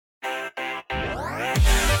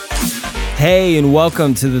Hey, and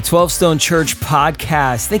welcome to the 12 Stone Church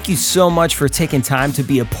podcast. Thank you so much for taking time to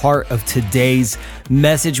be a part of today's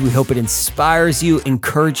message. We hope it inspires you,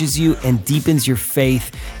 encourages you, and deepens your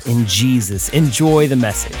faith in Jesus. Enjoy the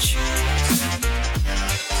message.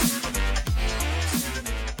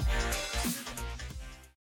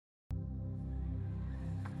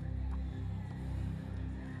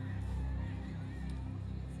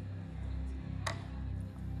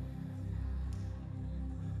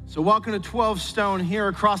 So welcome to 12 Stone here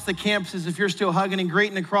across the campuses. If you're still hugging and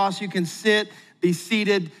greeting across, you can sit, be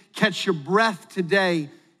seated, catch your breath today.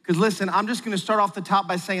 Because listen, I'm just gonna start off the top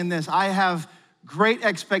by saying this. I have great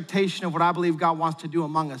expectation of what I believe God wants to do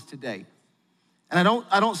among us today. And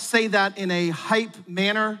I don't say that in a hype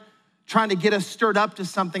manner, trying to get us stirred up to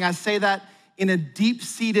something. I say that in a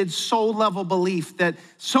deep-seated soul-level belief that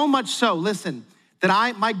so much so, listen,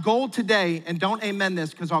 that my goal today, and don't amen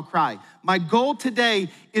this because I'll cry. My goal today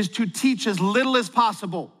is to teach as little as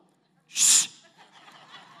possible. Shh.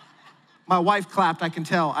 My wife clapped, I can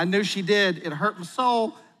tell. I knew she did. It hurt my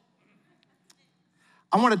soul.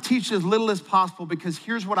 I want to teach as little as possible because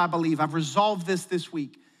here's what I believe. I've resolved this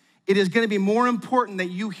week. It is going to be more important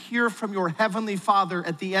that you hear from your Heavenly Father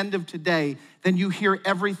at the end of today than you hear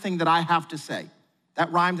everything that I have to say.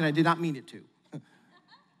 That rhymed and I did not mean it to.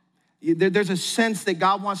 There's a sense that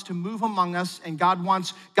God wants to move among us, and God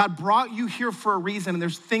brought you here for a reason, and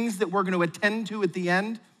there's things that we're going to attend to at the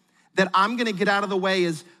end that I'm going to get out of the way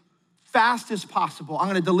as fast as possible. I'm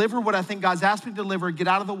going to deliver what I think God's asked me to deliver, get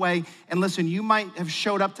out of the way, and listen, you might have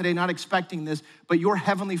showed up today not expecting this, but your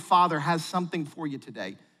Heavenly Father has something for you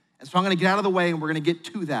today. And so I'm going to get out of the way, and we're going to get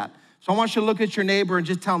to that. So I want you to look at your neighbor and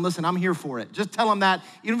just tell him, listen, I'm here for it. Just tell him that,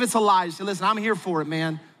 even if it's a lie, just say, listen, I'm here for it,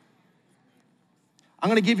 man. I'm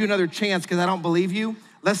gonna give you another chance because I don't believe you.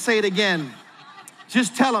 Let's say it again.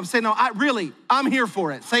 Just tell them, say, no, I'm here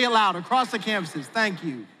for it. Say it loud across the campuses. Thank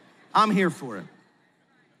you. I'm here for it.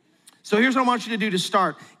 So here's what I want you to do to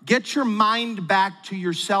start. Get your mind back to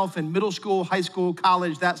yourself in middle school, high school,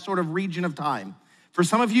 college, that sort of region of time. For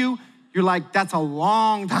some of you, you're like, that's a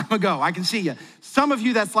long time ago. I can see you. Some of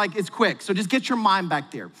you, that's like, it's quick. So just get your mind back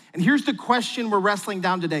there. And here's the question we're wrestling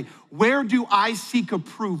down today. Where do I seek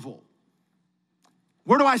approval?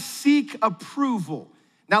 Where do I seek approval?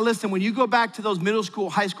 Now listen, when you go back to those middle school,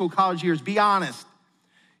 high school, college years, be honest.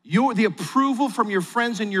 The approval from your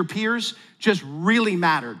friends and your peers just really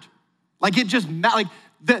mattered. Like it just, like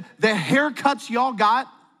the haircuts y'all got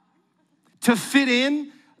to fit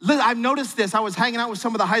in. I've noticed this. I was hanging out with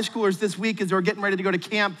some of the high schoolers this week as they were getting ready to go to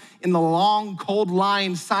camp in the long, cold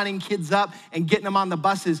line, signing kids up and getting them on the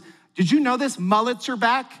buses. Did you know this? Mullets are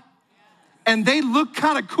back. And they look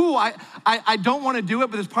kind of cool. I don't want to do it,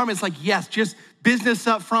 but this part of me is like, yes, just business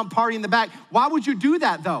up front, party in the back. Why would you do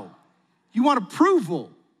that though? You want approval.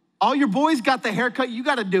 All your boys got the haircut, you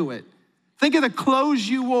got to do it. Think of the clothes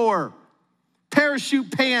you wore,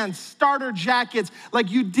 parachute pants, starter jackets. Like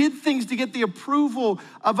you did things to get the approval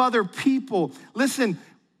of other people. Listen,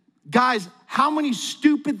 guys, how many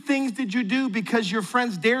stupid things did you do because your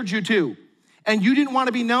friends dared you to? And you didn't want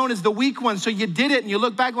to be known as the weak one, so you did it, and you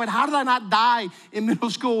look back and went, how did I not die in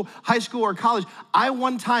middle school, high school, or college? I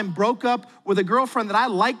one time broke up with a girlfriend that I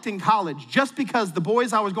liked in college just because the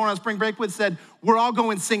boys I was going on spring break with said, we're all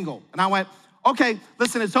going single. And I went, okay,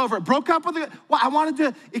 listen, it's over. Broke up with I wanted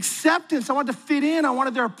the acceptance. I wanted to fit in. I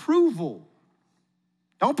wanted their approval.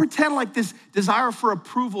 Don't pretend like this desire for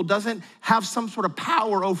approval doesn't have some sort of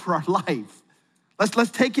power over our life.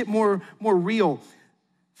 Let's take it more real.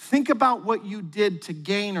 Think about what you did to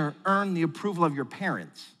gain or earn the approval of your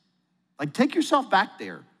parents. Like, take yourself back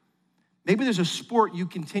there. Maybe there's a sport you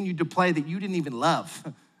continued to play that you didn't even love.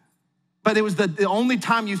 But it was the only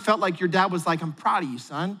time you felt like your dad was like, I'm proud of you,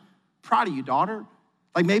 son. Proud of you, daughter.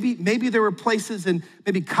 Like maybe there were places and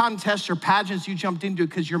maybe contests or pageants you jumped into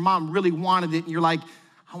because your mom really wanted it and you're like,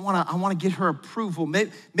 I wanna get her approval.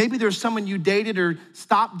 Maybe there's someone you dated or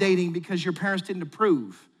stopped dating because your parents didn't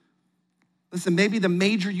approve. Listen, maybe the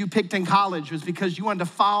major you picked in college was because you wanted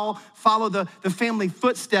to follow the family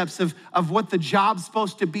footsteps of what the job's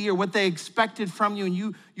supposed to be or what they expected from you, and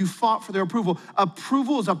you fought for their approval.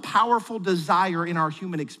 Approval is a powerful desire in our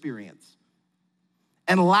human experience.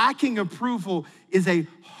 And lacking approval is a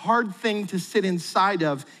hard thing to sit inside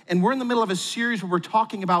of. And we're in the middle of a series where we're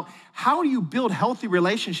talking about how do you build healthy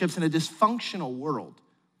relationships in a dysfunctional world?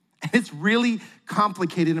 And it's really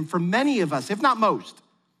complicated. And for many of us, if not most,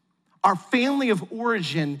 our family of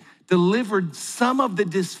origin delivered some of the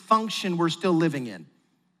dysfunction we're still living in.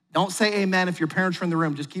 Don't say amen if your parents are in the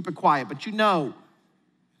room. Just keep it quiet. But you know,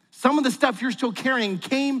 Some of the stuff you're still carrying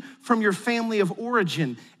came from your family of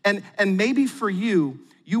origin. And maybe for you,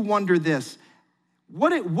 you wonder this,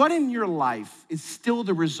 what in your life is still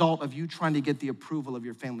the result of you trying to get the approval of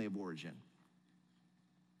your family of origin?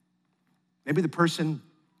 Maybe the person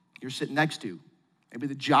you're sitting next to, maybe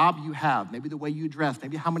the job you have, maybe the way you dress,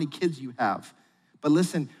 maybe how many kids you have. But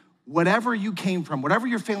listen, whatever you came from, whatever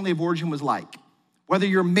your family of origin was like, whether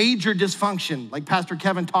you're major dysfunction, like Pastor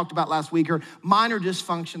Kevin talked about last week, or minor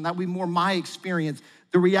dysfunction, that would be more my experience.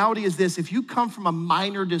 The reality is this, if you come from a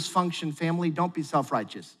minor dysfunction family, don't be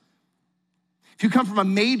self-righteous. If you come from a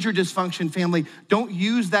major dysfunction family, don't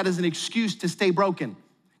use that as an excuse to stay broken.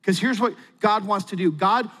 Because here's what God wants to do.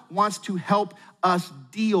 God wants to help us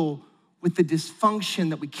deal with the dysfunction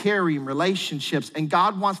that we carry in relationships, and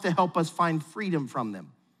God wants to help us find freedom from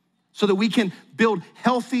them so that we can build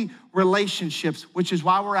healthy relationships, which is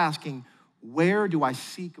why we're asking, where do I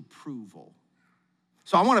seek approval?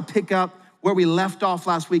 So I want to pick up where we left off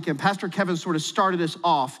last weekend. Pastor Kevin sort of started us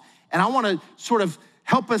off, and I want to sort of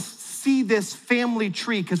help us see this family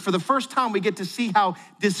tree, because for the first time we get to see how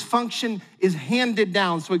dysfunction is handed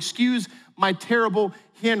down. So excuse my terrible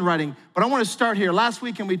handwriting, but I want to start here. Last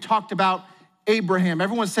weekend we talked about Abraham.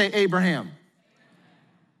 Everyone say Abraham.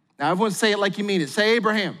 Now everyone say it like you mean it. Say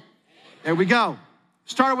Abraham. There we go.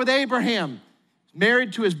 Started with Abraham,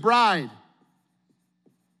 married to his bride,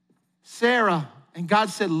 Sarah, and God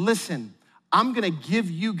said, listen, I'm gonna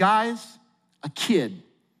give you guys a kid.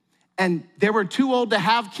 And they were too old to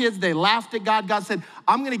have kids. They laughed at God. God said,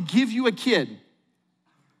 I'm gonna give you a kid.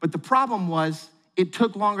 But the problem was, it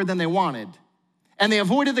took longer than they wanted. And they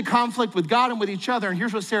avoided the conflict with God and with each other. And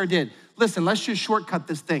here's what Sarah did. Listen, let's just shortcut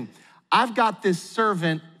this thing. I've got this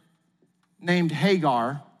servant named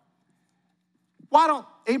Hagar.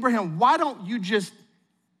 Abraham, why don't you just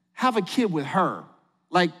have a kid with her?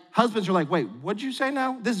 Like, husbands are like, wait, what'd you say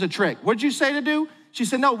now? This is a trick. What'd you say to do? She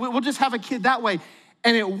said, no, we'll just have a kid that way.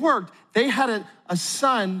 And it worked. They had a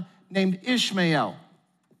son named Ishmael.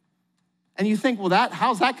 And you think, well,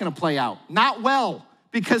 how's that gonna play out? Not well,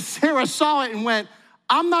 because Sarah saw it and went,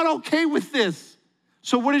 I'm not okay with this.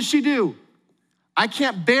 So what did she do? I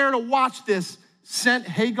can't bear to watch this. Sent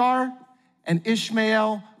Hagar and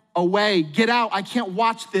Ishmael away. Get out, I can't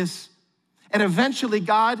watch this. And eventually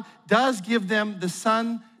God does give them the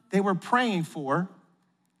son they were praying for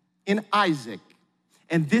in Isaac.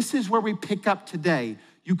 And this is where we pick up today.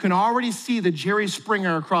 You can already see the Jerry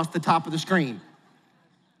Springer across the top of the screen.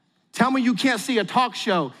 Tell me you can't see a talk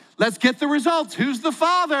show. Let's get the results. Who's the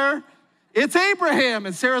father? It's Abraham.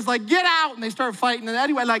 And Sarah's like, get out. And they start fighting. And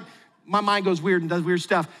anyway, like, my mind goes weird and does weird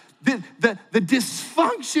stuff. The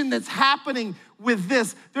dysfunction that's happening with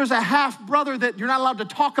this, there's a half brother that you're not allowed to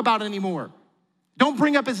talk about anymore. Don't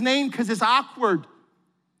bring up his name because it's awkward.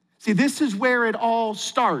 See, this is where it all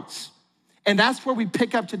starts. And that's where we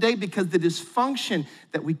pick up today, because the dysfunction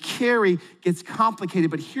that we carry gets complicated.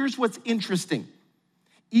 But here's what's interesting.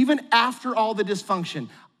 Even after all the dysfunction,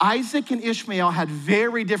 Isaac and Ishmael had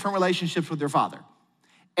very different relationships with their father.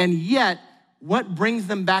 And yet, what brings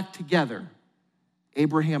them back together?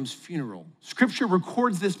 Abraham's funeral. Scripture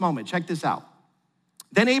records this moment. Check this out.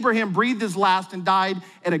 Then Abraham breathed his last and died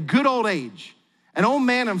at a good old age, an old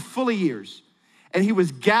man and full of years. And he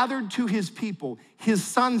was gathered to his people. His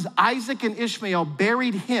sons Isaac and Ishmael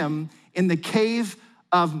buried him in the cave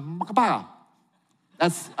of Machpelah. I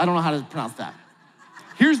don't know how to pronounce that.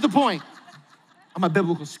 Here's the point. I'm a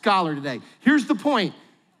biblical scholar today. Here's the point.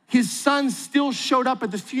 His sons still showed up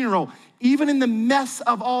at the funeral. Even in the mess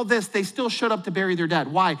of all this, they still showed up to bury their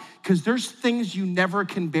dad. Why? Because there's things you never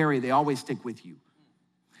can bury. They always stick with you.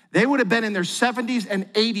 They would have been in their 70s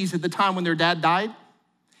and 80s at the time when their dad died.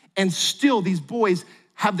 And still, these boys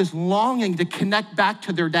have this longing to connect back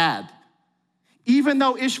to their dad. Even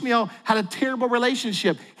though Ishmael had a terrible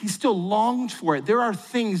relationship, he still longed for it. There are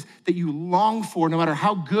things that you long for no matter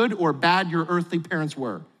how good or bad your earthly parents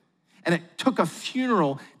were. And it took a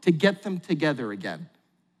funeral to get them together again.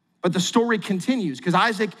 But the story continues, because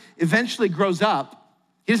Isaac eventually grows up.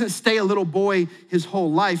 He doesn't stay a little boy his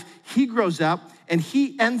whole life. He grows up and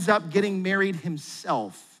he ends up getting married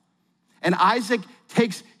himself. And Isaac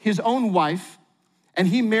takes his own wife and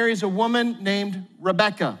he marries a woman named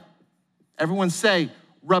Rebekah. Everyone say,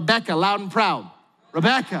 Rebekah, loud and proud.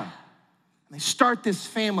 Rebekah. And they start this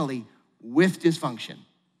family with dysfunction.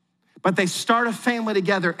 But they start a family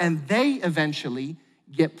together and they eventually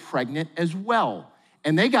get pregnant as well.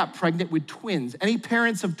 And they got pregnant with twins. Any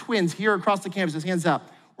parents of twins here across the campus, hands up.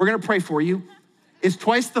 We're gonna pray for you. It's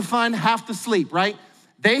twice the fun, half the sleep, right?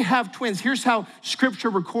 They have twins. Here's how scripture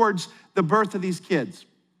records the birth of these kids.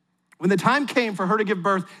 When the time came for her to give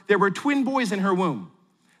birth, there were twin boys in her womb.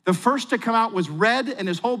 The first to come out was red, and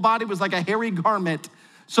his whole body was like a hairy garment.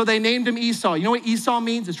 So they named him Esau. You know what Esau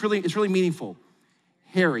means? It's really meaningful.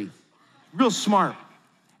 Hairy, real smart.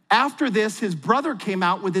 After this, his brother came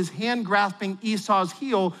out with his hand grasping Esau's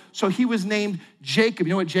heel, so he was named Jacob.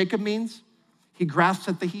 You know what Jacob means? He grasps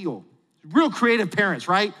at the heel. Real creative parents,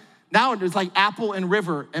 right? Now it's like apple and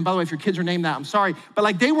river. And by the way, if your kids are named that, I'm sorry. But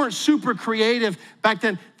like they weren't super creative back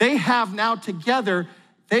then. They have now together,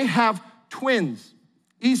 they have twins,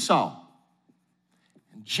 Esau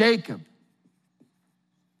and Jacob.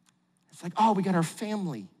 It's like, oh, we got our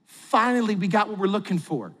family. Finally, we got what we're looking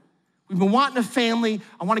for. We've been wanting a family.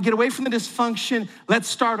 I want to get away from the dysfunction. Let's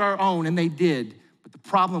start our own. And they did. But the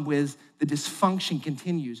problem was the dysfunction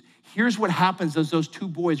continues. Here's what happens as those two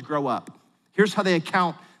boys grow up. Here's how they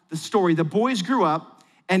account the story. The boys grew up,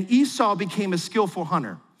 and Esau became a skillful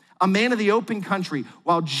hunter, a man of the open country,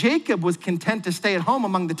 while Jacob was content to stay at home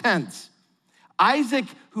among the tents. Isaac,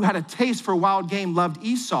 who had a taste for wild game, loved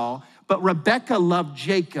Esau, but Rebekah loved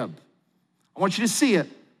Jacob. I want you to see it.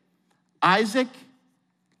 Isaac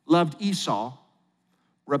loved Esau.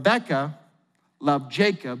 Rebekah loved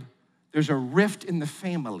Jacob. There's a rift in the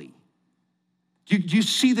family. Do you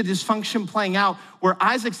see the dysfunction playing out where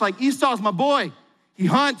Isaac's like, Esau's my boy. He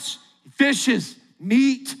hunts, he fishes,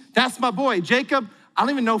 meat. That's my boy. Jacob, I don't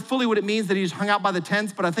even know fully what it means that he's hung out by the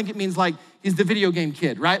tents, but I think it means like he's the video game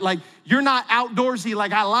kid, right? Like you're not outdoorsy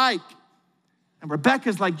like I like. And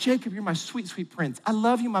Rebekah's like, Jacob, you're my sweet, sweet prince. I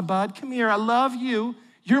love you, my bud. Come here, I love you.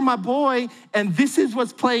 You're my boy. And this is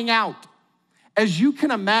what's playing out. As you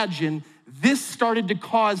can imagine, this started to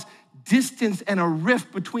cause distance and a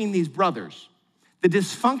rift between these brothers. The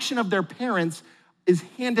dysfunction of their parents is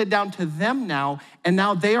handed down to them now, and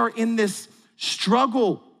now they are in this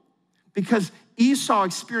struggle because Esau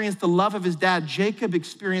experienced the love of his dad. Jacob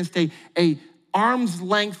experienced a arm's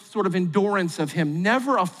length sort of endurance of him,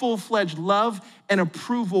 never a full-fledged love and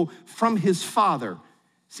approval from his father.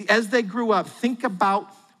 See, as they grew up, think about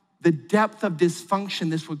the depth of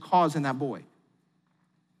dysfunction this would cause in that boy.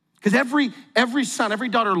 Because every son, every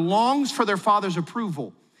daughter longs for their father's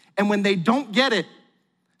approval. And when they don't get it,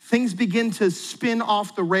 things begin to spin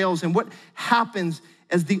off the rails. And what happens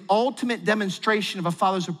as the ultimate demonstration of a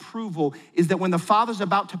father's approval is that when the father's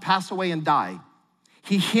about to pass away and die,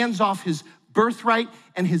 he hands off his birthright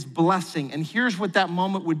and his blessing. And here's what that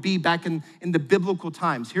moment would be back in the biblical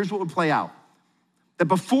times. Here's what would play out. That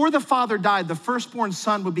before the father died, the firstborn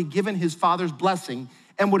son would be given his father's blessing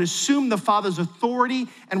and would assume the father's authority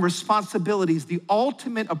and responsibilities, the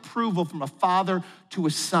ultimate approval from a father to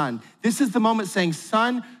a son. This is the moment saying,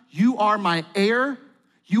 son, you are my heir.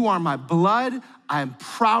 You are my blood. I am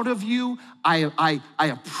proud of you. I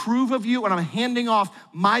approve of you, and I'm handing off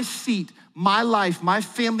my seat, my life, my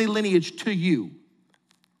family lineage to you.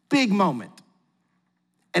 Big moment.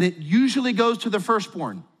 And it usually goes to the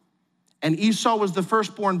firstborn. And Esau was the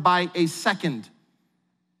firstborn by a second,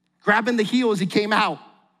 grabbing the heel as he came out.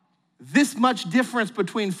 This much difference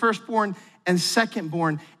between firstborn and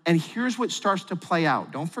secondborn. And here's what starts to play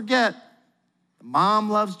out. Don't forget, the mom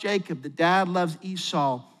loves Jacob, the dad loves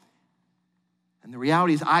Esau. And the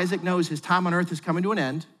reality is Isaac knows his time on earth is coming to an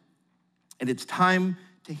end, and it's time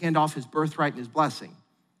to hand off his birthright and his blessing.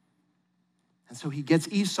 And so he gets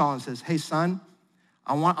Esau and says, hey, son,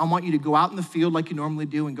 I want you to go out in the field like you normally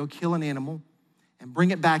do and go kill an animal and bring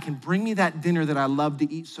it back and bring me that dinner that I love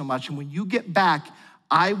to eat so much. And when you get back,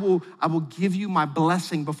 I will give you my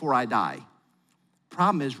blessing before I die.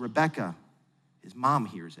 Problem is Rebekah, his mom,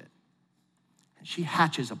 hears it. And she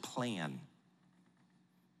hatches a plan.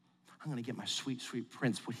 I'm gonna get my sweet, sweet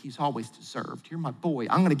prince what he's always deserved. You're my boy.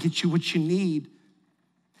 I'm gonna get you what you need.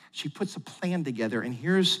 She puts a plan together, and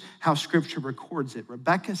here's how scripture records it.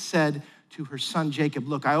 Rebekah said to her son Jacob,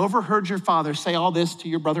 look, I overheard your father say all this to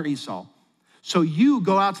your brother Esau. So you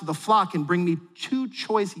go out to the flock and bring me 2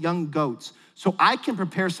 choice young goats so I can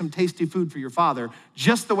prepare some tasty food for your father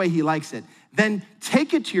just the way he likes it. Then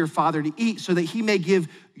take it to your father to eat so that he may give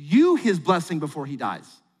you his blessing before he dies.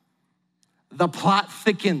 The plot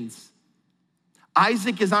thickens.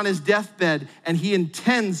 Isaac is on his deathbed, and he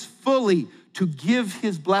intends fully to give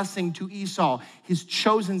his blessing to Esau, his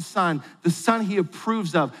chosen son, the son he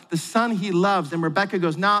approves of, the son he loves. And Rebekah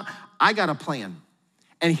goes, nah, I got a plan.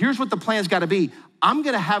 And here's what the plan's gotta be. I'm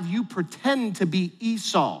gonna have you pretend to be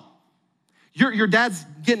Esau. Your dad's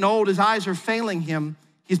getting old, his eyes are failing him.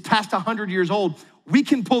 He's past 100 years old. We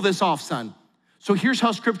can pull this off, son. So here's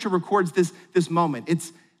how scripture records this moment.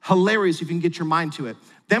 It's hilarious if you can get your mind to it.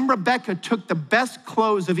 Then Rebekah took the best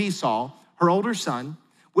clothes of Esau, her older son,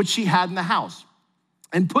 which she had in the house,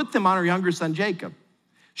 and put them on her younger son Jacob.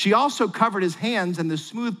 She also covered his hands and the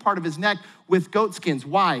smooth part of his neck with goat skins.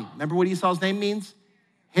 Why? Remember what Esau's name means?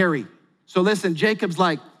 Hairy. So listen, Jacob's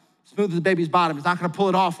like, smooth as the baby's bottom. He's not gonna pull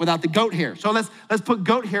it off without the goat hair. So let's put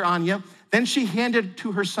goat hair on you. Then she handed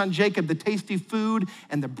to her son Jacob the tasty food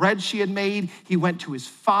and the bread she had made. He went to his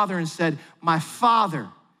father and said, "My father."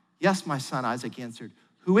 "Yes, my son," Isaac answered.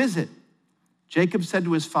 "Who is it?" Jacob said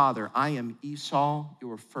to his father, "I am Esau,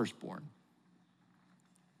 your firstborn."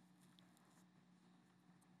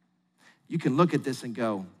 You can look at this and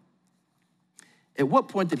go, at what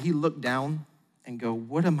point did he look down and go,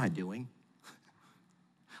 what am I doing?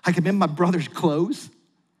 Like I'm in my brother's clothes.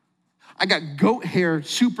 I got goat hair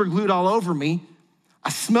super glued all over me. I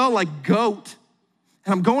smell like goat.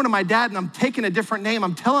 And I'm going to my dad and I'm taking a different name.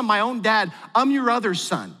 I'm telling my own dad, I'm your other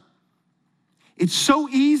son. It's so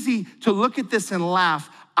easy to look at this and laugh.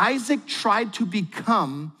 Isaac tried to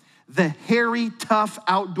become the hairy, tough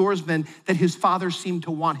outdoorsman that his father seemed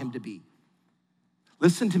to want him to be.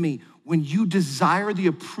 Listen to me, when you desire the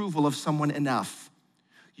approval of someone enough,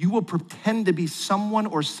 you will pretend to be someone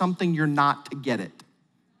or something you're not to get it.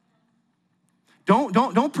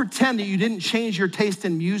 Don't pretend that you didn't change your taste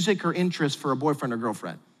in music or interest for a boyfriend or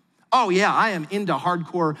girlfriend. Oh yeah, I am into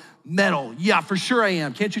hardcore metal. Yeah, for sure I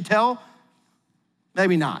am. Can't you tell?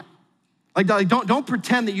 Maybe not. Like don't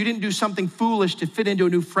pretend that you didn't do something foolish to fit into a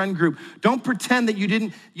new friend group. Don't pretend that you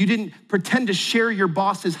didn't pretend to share your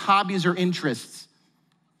boss's hobbies or interests.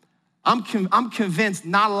 I'm convinced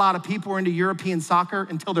not a lot of people are into European soccer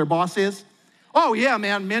until their boss is. Oh yeah,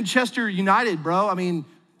 man, Manchester United, bro. I mean,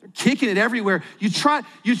 they're kicking it everywhere. You try,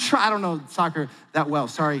 I don't know soccer that well,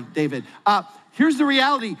 sorry, David. Here's the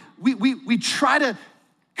reality. We try to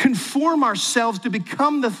conform ourselves to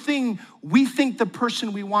become the thing we think the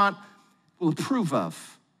person we want will approve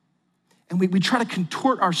of. And we try to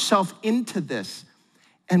contort ourselves into this.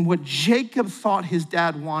 And what Jacob thought his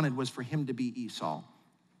dad wanted was for him to be Esau.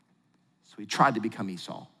 So he tried to become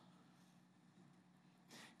Esau.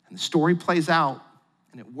 And the story plays out,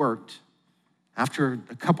 and it worked. After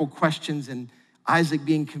a couple questions and Isaac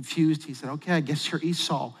being confused, he said, okay, I guess you're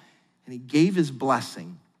Esau. And he gave his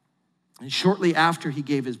blessing. And shortly after he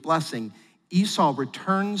gave his blessing, Esau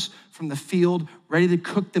returns from the field, ready to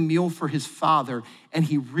cook the meal for his father, and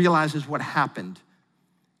he realizes what happened.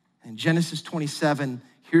 In Genesis 27,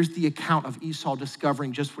 here's the account of Esau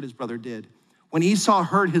discovering just what his brother did. When Esau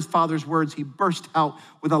heard his father's words, he burst out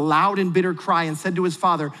with a loud and bitter cry and said to his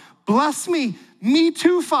father, "Bless me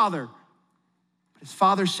too, father." But his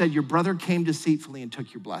father said, "Your brother came deceitfully and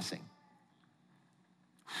took your blessing."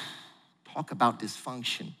 Talk about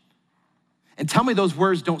dysfunction. And tell me those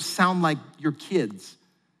words don't sound like your kids.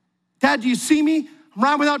 Dad, do you see me? I'm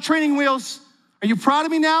riding without training wheels. Are you proud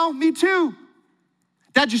of me now? Me too.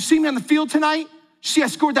 Dad, did you see me on the field tonight? See, I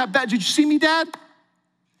scored that bet. Did you see me, Dad?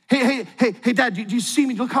 Hey, Dad, do you see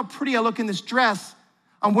me? Look how pretty I look in this dress.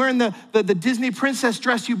 I'm wearing the Disney princess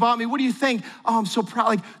dress you bought me. What do you think? Oh, I'm so proud.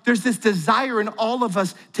 Like, there's this desire in all of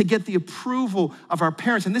us to get the approval of our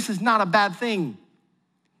parents, and this is not a bad thing.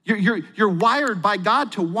 You're wired by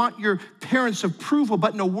God to want your parents' approval,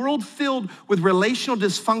 but in a world filled with relational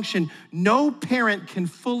dysfunction, no parent can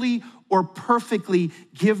fully or perfectly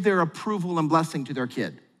give their approval and blessing to their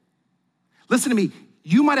kid. Listen to me,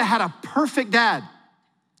 you might have had a perfect dad,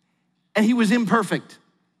 and he was imperfect.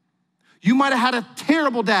 You might have had a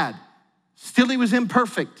terrible dad, still he was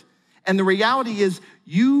imperfect. And the reality is,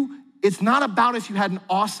 it's not about if you had an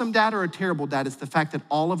awesome dad or a terrible dad, it's the fact that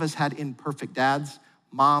all of us had imperfect dads,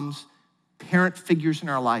 moms, parent figures in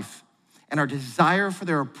our life. And our desire for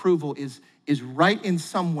their approval is right in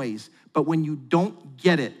some ways, but when you don't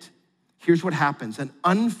get it, here's what happens. An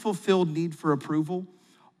unfulfilled need for approval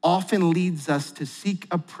often leads us to seek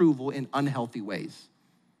approval in unhealthy ways.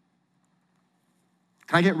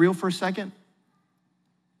 Can I get real for a second?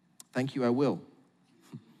 Thank you, I will.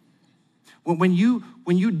 When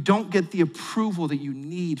you don't get the approval that you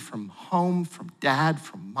need from home, from dad,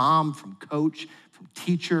 from mom, from coach, from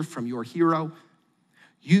teacher, from your hero,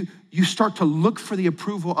 you start to look for the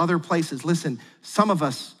approval other places. Listen, some of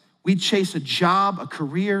us, we chase a job, a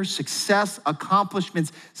career, success,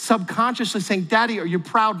 accomplishments, subconsciously saying, Daddy, are you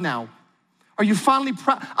proud now? Are you finally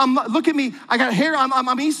proud? Look at me, I got hair,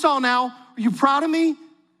 I'm Esau now. Are you proud of me?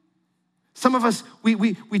 Some of us,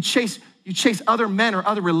 you chase other men or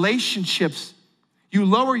other relationships. You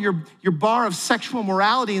lower your bar of sexual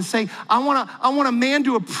morality and say, I want a man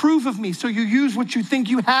to approve of me. So you use what you think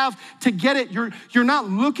you have to get it. You're not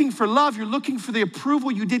looking for love, you're looking for the approval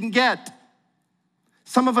you didn't get.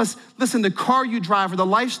 Some of us, listen, the car you drive or the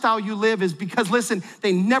lifestyle you live is because, listen,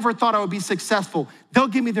 they never thought I would be successful. They'll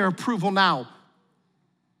give me their approval now.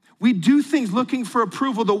 We do things looking for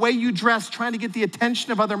approval, the way you dress, trying to get the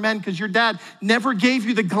attention of other men because your dad never gave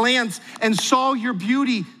you the glance and saw your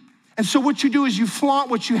beauty. And so what you do is you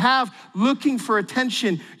flaunt what you have, looking for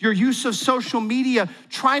attention, your use of social media,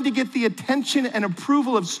 trying to get the attention and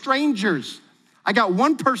approval of strangers. I got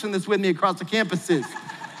one person that's with me across the campuses.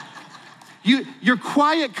 You're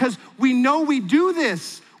quiet because we know we do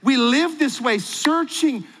this. We live this way,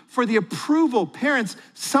 searching for the approval. Parents,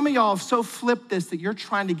 some of y'all have so flipped this that you're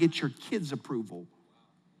trying to get your kids' approval.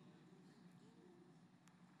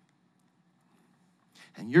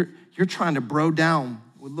 And you're trying to bro down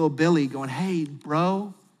with little Billy going, hey,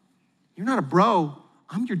 bro, you're not a bro,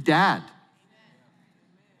 I'm your dad.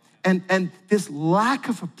 And this lack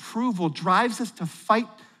of approval drives us to fight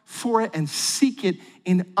for it and seek it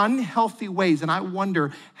in unhealthy ways. And I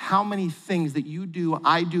wonder how many things that you do,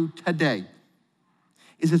 I do today,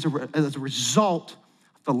 is as a result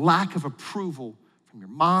of the lack of approval from your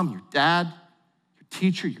mom, your dad, your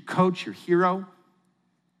teacher, your coach, your hero.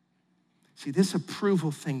 See, this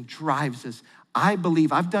approval thing drives us. I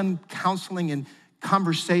believe, I've done counseling and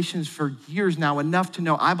conversations for years now, enough to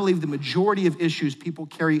know, I believe the majority of issues people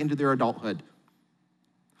carry into their adulthood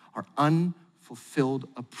are unfulfilled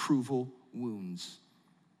approval wounds.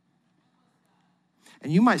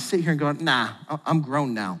 And you might sit here and go, nah, I'm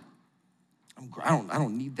grown now. I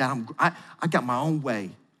don't need that. I got my own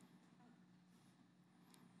way.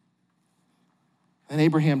 And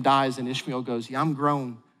Abraham dies and Ishmael goes, yeah, I'm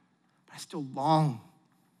grown, but I still long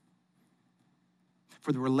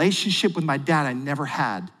for the relationship with my dad I never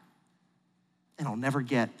had and I'll never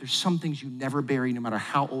get. There's some things you never bury no matter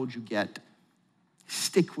how old you get.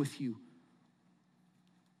 Stick with you.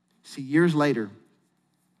 See, years later,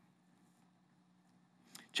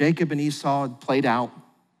 Jacob and Esau had played out.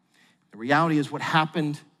 The reality is what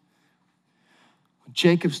happened when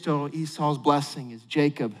Jacob stole Esau's blessing is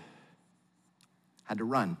Jacob had to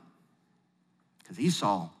run because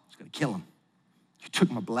Esau was going to kill him. You took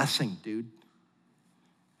my blessing, dude.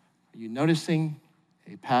 Are you noticing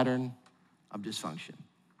a pattern of dysfunction?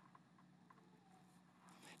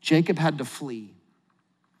 Jacob had to flee,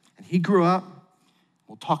 and he grew up.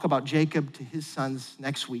 We'll talk about Jacob to his sons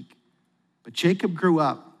next week. But Jacob grew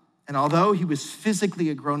up, and although he was physically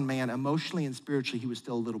a grown man, emotionally and spiritually, he was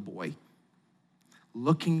still a little boy,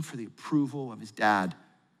 looking for the approval of his dad.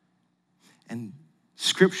 And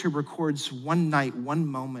Scripture records one night, one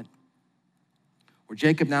moment, where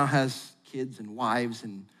Jacob now has kids and wives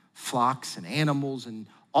and flocks and animals and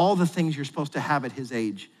all the things you're supposed to have at his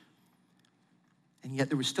age. And yet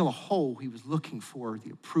there was still a hole he was looking for,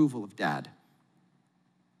 the approval of dad.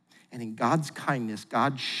 And in God's kindness,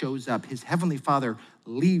 God shows up. His heavenly Father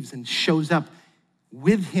leaves and shows up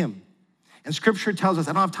with him. And Scripture tells us,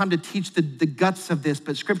 I don't have time to teach the guts of this,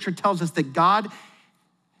 but Scripture tells us that God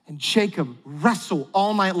and Jacob wrestle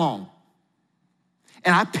all night long.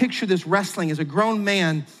 And I picture this wrestling as a grown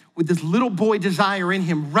man with this little boy desire in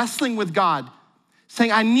him, wrestling with God,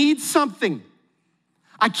 saying, I need something.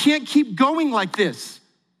 I can't keep going like this.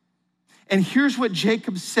 And here's what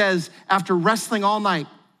Jacob says after wrestling all night.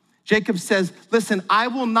 Jacob says, listen, I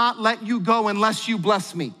will not let you go unless you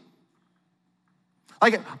bless me.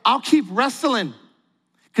 Like, I'll keep wrestling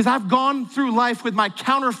because I've gone through life with my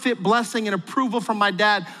counterfeit blessing and approval from my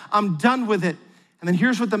dad. I'm done with it. And then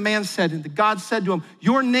here's what the man said. And God said to him,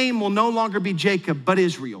 your name will no longer be Jacob, but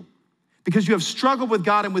Israel, because you have struggled with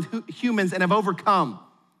God and with humans and have overcome.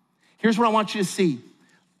 Here's what I want you to see.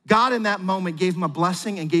 God in that moment gave him a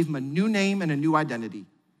blessing and gave him a new name and a new identity.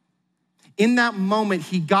 In that moment,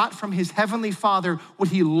 he got from his heavenly Father what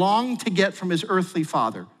he longed to get from his earthly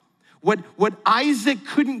father. What Isaac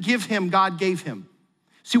couldn't give him, God gave him.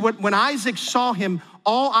 See, when Isaac saw him,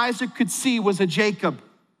 all Isaac could see was a Jacob.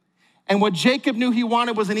 And what Jacob knew he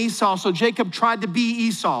wanted was an Esau, so Jacob tried to be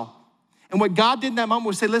Esau. And what God did in that moment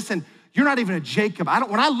was say, listen, you're not even a Jacob.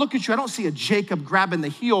 When I look at you, I don't see a Jacob grabbing the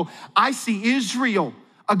heel. I see Israel,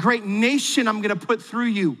 a great nation I'm gonna put through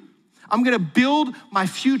you. I'm gonna build my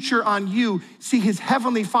future on you. See, his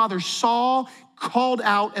heavenly Father saw, called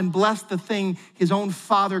out, and blessed the thing his own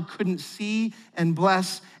father couldn't see and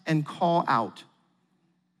bless and call out.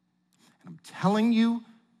 And I'm telling you,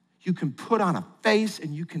 you can put on a face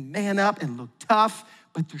and you can man up and look tough,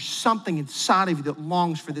 but there's something inside of you that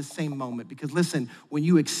longs for this same moment. Because listen, when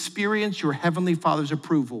you experience your heavenly Father's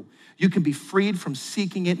approval, you can be freed from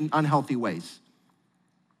seeking it in unhealthy ways.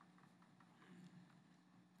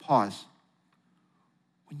 Pause.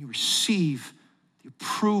 When you receive the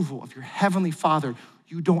approval of your heavenly Father,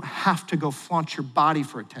 you don't have to go flaunt your body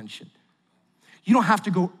for attention. You don't have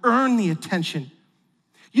to go earn the attention.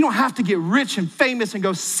 You don't have to get rich and famous and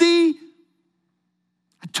go, see,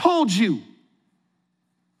 I told you.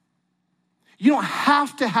 You don't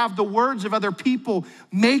have to have the words of other people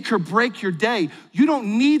make or break your day. You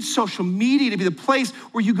don't need social media to be the place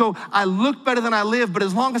where you go, I look better than I live, but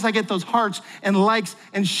as long as I get those hearts and likes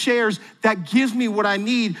and shares, that gives me what I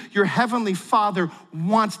need. Your heavenly Father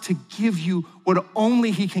wants to give you what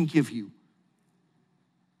only he can give you.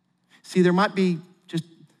 See, there might be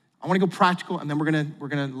I wanna go practical, and then we're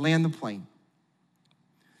gonna land the plane.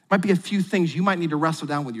 Might be a few things you might need to wrestle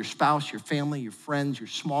down with your spouse, your family, your friends, your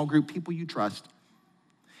small group, people you trust.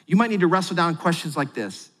 You might need to wrestle down questions like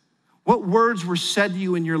this. What words were said to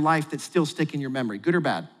you in your life that still stick in your memory, good or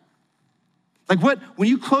bad? Like when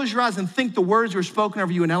you close your eyes and think the words were spoken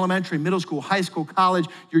over you in elementary, middle school, high school, college,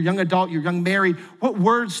 your young adult, your young married, what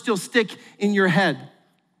words still stick in your head?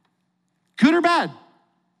 Good or bad?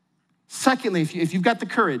 Secondly, if you've got the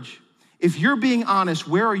courage, if you're being honest,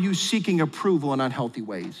 where are you seeking approval in unhealthy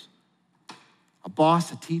ways? A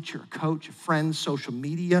boss, a teacher, a coach, a friend, social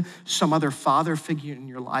media, some other father figure in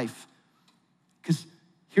your life. Because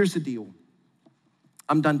here's the deal.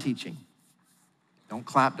 I'm done teaching. Don't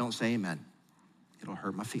clap, don't say amen. It'll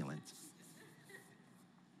hurt my feelings.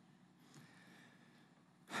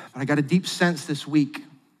 But I got a deep sense this week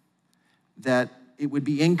that it would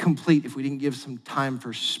be incomplete if we didn't give some time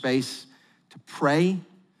for space to pray and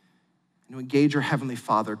to engage our Heavenly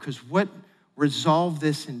Father, because what resolved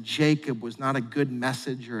this in Jacob was not a good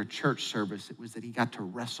message or a church service. It was that he got to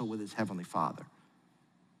wrestle with his Heavenly Father.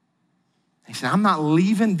 He said, I'm not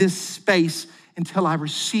leaving this space until I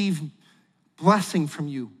receive blessing from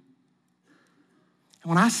you. And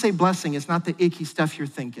when I say blessing, it's not the icky stuff you're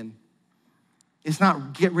thinking. It's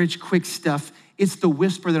not get rich quick stuff. It's the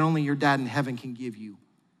whisper that only your dad in heaven can give you.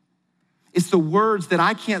 It's the words that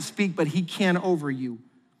I can't speak, but he can over you.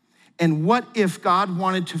 And what if God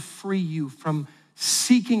wanted to free you from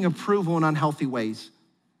seeking approval in unhealthy ways?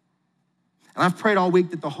 And I've prayed all week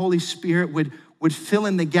that the Holy Spirit would fill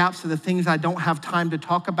in the gaps of the things I don't have time to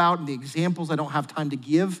talk about and the examples I don't have time to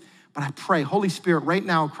give. But I pray, Holy Spirit, right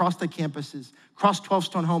now across the campuses, across 12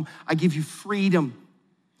 Stone Home, I give you freedom.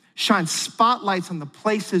 Shine spotlights on the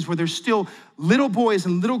places where there's still little boys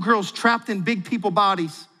and little girls trapped in big people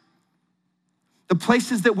bodies. The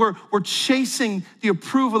places that we're chasing the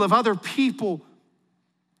approval of other people.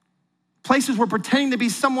 Places we're pretending to be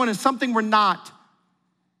someone and something we're not.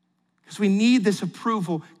 Because we need this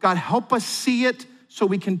approval. God, help us see it so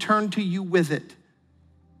we can turn to you with it.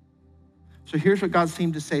 So here's what God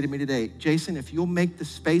seemed to say to me today. Jason, if you'll make the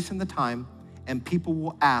space and the time and people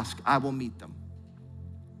will ask, I will meet them.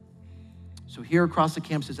 So here across the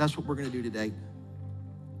campuses, that's what we're gonna do today.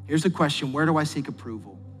 Here's the question, where do I seek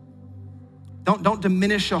approval? Don't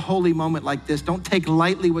diminish a holy moment like this. Don't take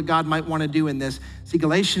lightly what God might wanna do in this. See,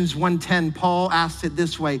 Galatians 1:10, Paul asks it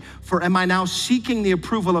this way, for am I now seeking the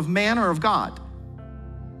approval of man or of God?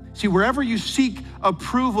 See, wherever you seek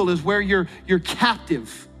approval is where you're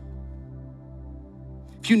captive.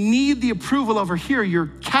 If you need the approval over here,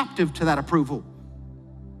 you're captive to that approval.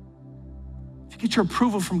 If you get your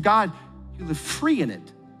approval from God, you live free in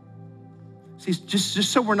it. See,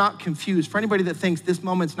 just so we're not confused, for anybody that thinks this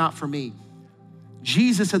moment's not for me,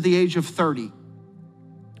 Jesus at the age of 30,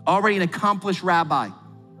 already an accomplished rabbi,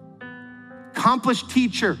 accomplished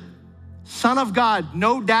teacher, son of God,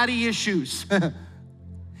 no daddy issues.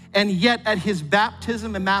 And yet at his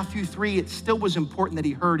baptism in Matthew 3, it still was important that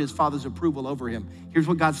he heard his Father's approval over him. Here's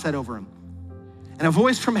what God said over him. And a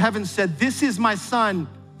voice from heaven said, this is my son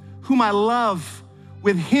whom I love.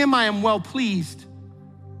 With him I am well pleased.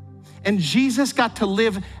 And Jesus got to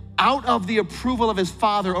live out of the approval of his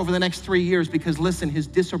Father over the next 3 years because, listen, his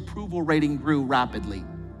disapproval rating grew rapidly.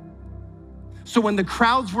 So when the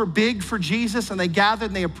crowds were big for Jesus and they gathered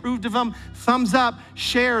and they approved of him, thumbs up,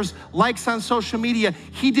 shares, likes on social media,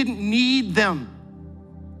 he didn't need them.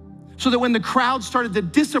 So that when the crowd started to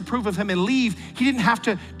disapprove of him and leave, he didn't have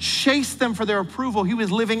to chase them for their approval. He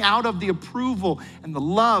was living out of the approval and the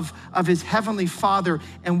love of his heavenly Father.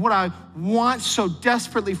 And what I want so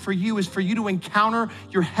desperately for you is for you to encounter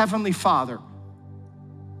your heavenly Father.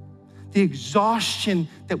 The exhaustion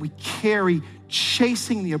that we carry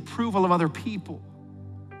chasing the approval of other people.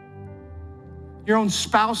 Your own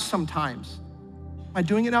spouse sometimes. Am I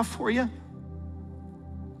doing enough for you?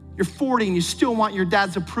 You're 40 and you still want your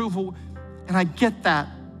dad's approval, and I get that.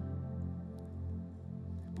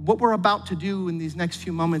 But what we're about to do in these next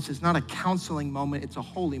few moments is not a counseling moment, it's a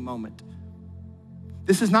holy moment.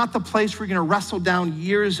 This is not the place where you're gonna wrestle down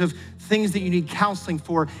years of things that you need counseling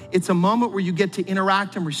for. It's a moment where you get to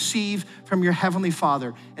interact and receive from your Heavenly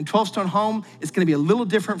Father. And 12 Stone Home is gonna be a little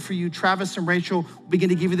different for you. Travis and Rachel will begin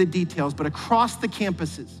to give you the details, but across the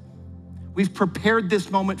campuses, We've prepared this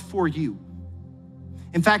moment for you.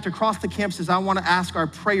 In fact, across the campuses, I want to ask our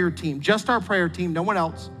prayer team, just our prayer team, no one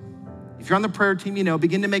else. If you're on the prayer team, you know,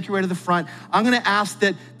 begin to make your way to the front. I'm going to ask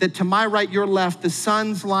that to my right, your left, the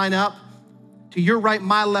sons line up. To your right,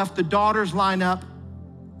 my left, the daughters line up.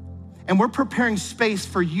 And we're preparing space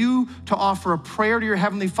for you to offer a prayer to your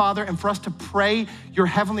Heavenly Father and for us to pray your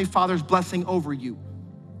Heavenly Father's blessing over you.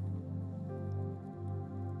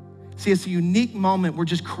 See, it's a unique moment. We're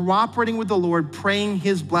just cooperating with the Lord, praying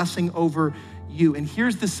His blessing over you. And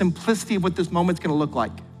here's the simplicity of what this moment's gonna look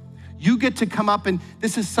like. You get to come up, and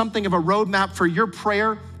this is something of a roadmap for your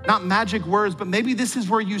prayer, not magic words, but maybe this is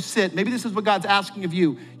where you sit. Maybe this is what God's asking of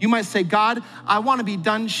you. You might say, God, I wanna be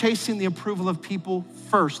done chasing the approval of people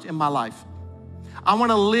first in my life. I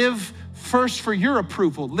wanna live first for your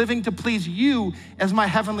approval, living to please you as my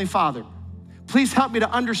Heavenly Father. Please help me to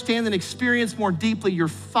understand and experience more deeply your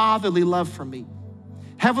fatherly love for me.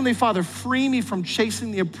 Heavenly Father, free me from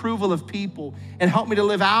chasing the approval of people and help me to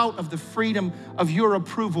live out of the freedom of your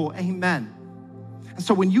approval. Amen. And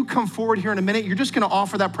so when you come forward here in a minute, you're just gonna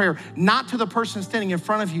offer that prayer, not to the person standing in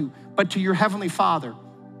front of you, but to your Heavenly Father.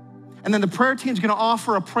 And then the prayer team's gonna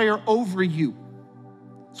offer a prayer over you.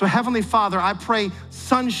 So Heavenly Father, I pray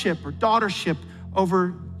sonship or daughtership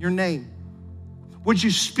over your name. Would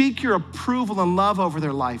you speak your approval and love over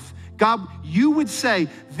their life? God, you would say,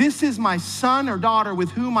 this is my son or daughter with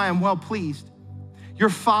whom I am well pleased. Your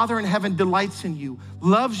Father in heaven delights in you,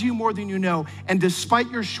 loves you more than you know, and despite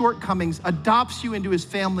your shortcomings, adopts you into his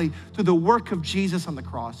family through the work of Jesus on the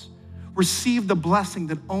cross. Receive the blessing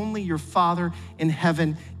that only your Father in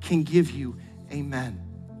heaven can give you. Amen.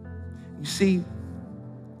 You see,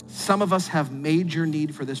 some of us have major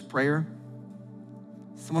need for this prayer.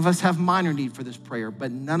 Some of us have minor need for this prayer,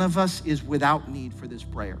 but none of us is without need for this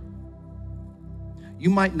prayer. You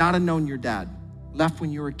might not have known your dad, left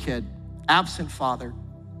when you were a kid, absent father,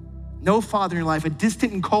 no father in your life, a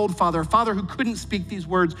distant and cold father, a father who couldn't speak these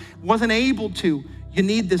words, wasn't able to. You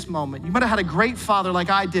need this moment. You might have had a great father like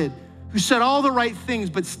I did, who said all the right things,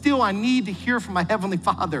 but still I need to hear from my Heavenly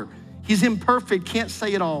Father. He's imperfect, can't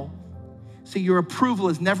say it all. See, your approval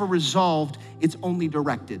is never resolved, it's only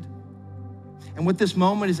directed. And what this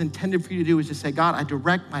moment is intended for you to do is to say, God, I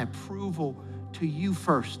direct my approval to you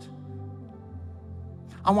first.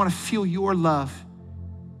 I want to feel your love,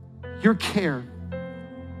 your care,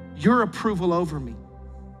 your approval over me.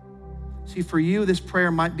 See, for you, this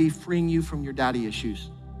prayer might be freeing you from your daddy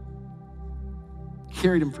issues.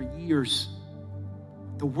 Carried them for years.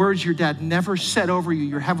 The words your dad never said over you,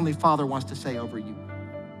 your Heavenly Father wants to say over you.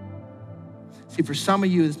 See, for some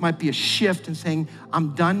of you, this might be a shift in saying,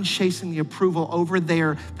 I'm done chasing the approval over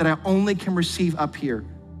there that I only can receive up here.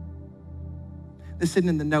 This isn't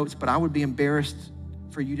in the notes, but I would be embarrassed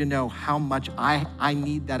for you to know how much I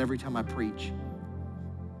need that every time I preach.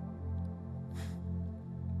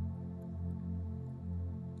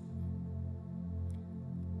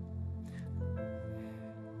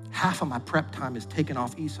 Half of my prep time is taking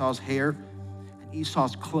off Esau's hair and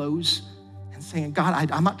Esau's clothes and saying,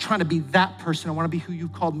 God, I'm not trying to be that person. I want to be who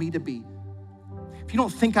you've called me to be. If you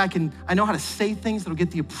don't think I know how to say things that'll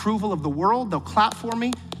get the approval of the world, they'll clap for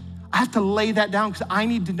me, I have to lay that down because I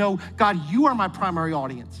need to know, God, you are my primary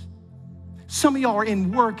audience. Some of y'all are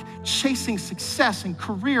in work chasing success and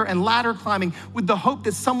career and ladder climbing with the hope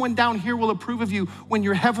that someone down here will approve of you when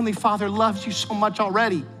your Heavenly Father loves you so much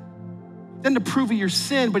already. Doesn't approve of your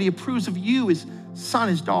sin, but he approves of you, his son,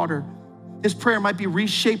 his daughter. This prayer might be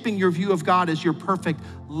reshaping your view of God as your perfect,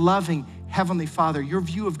 loving Heavenly Father. Your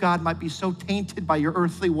view of God might be so tainted by your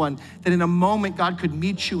earthly one that in a moment God could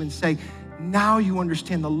meet you and say, now you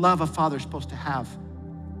understand the love a father's supposed to have.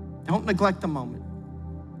 Don't neglect the moment.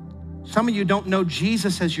 Some of you don't know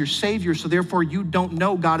Jesus as your Savior, so therefore you don't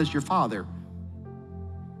know God as your Father.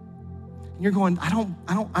 And you're going,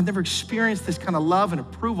 I've never experienced this kind of love and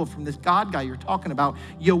approval from this God guy you're talking about.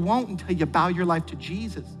 You won't until you bow your life to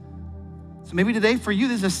Jesus. So maybe today for you,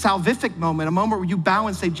 this is a salvific moment, a moment where you bow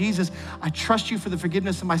and say, Jesus, I trust you for the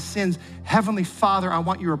forgiveness of my sins. Heavenly Father, I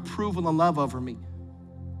want your approval and love over me.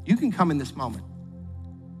 You can come in this moment.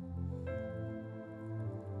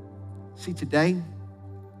 See, today,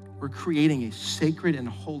 we're creating a sacred and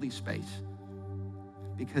holy space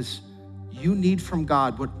because you need from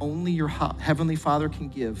God what only your Heavenly Father can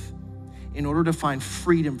give in order to find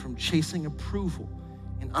freedom from chasing approval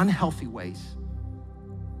in unhealthy ways.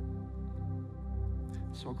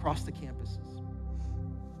 So across the campuses.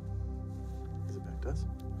 Is it back to us?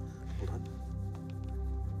 Hold on.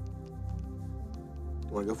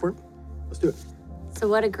 You want to go for it? Let's do it. So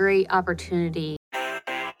what a great opportunity.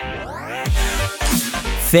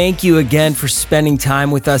 Thank you again for spending time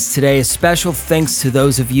with us today. A special thanks to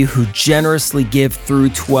those of you who generously give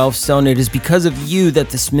through 12 Stone. It is because of you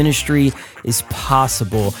that this ministry is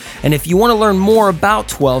possible. And if you want to learn more about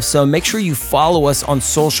 12 Stone, make sure you follow us on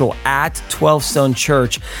social at 12 Stone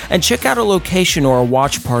Church and check out a location or a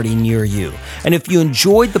watch party near you. And if you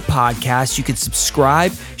enjoyed the podcast, you could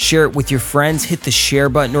subscribe, share it with your friends, hit the share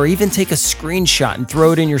button, or even take a screenshot and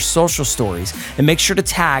throw it in your social stories. And make sure to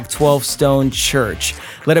tag 12 Stone Church.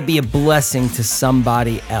 Let it be a blessing to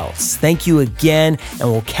somebody else. Thank you again,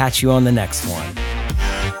 and we'll catch you on the next one.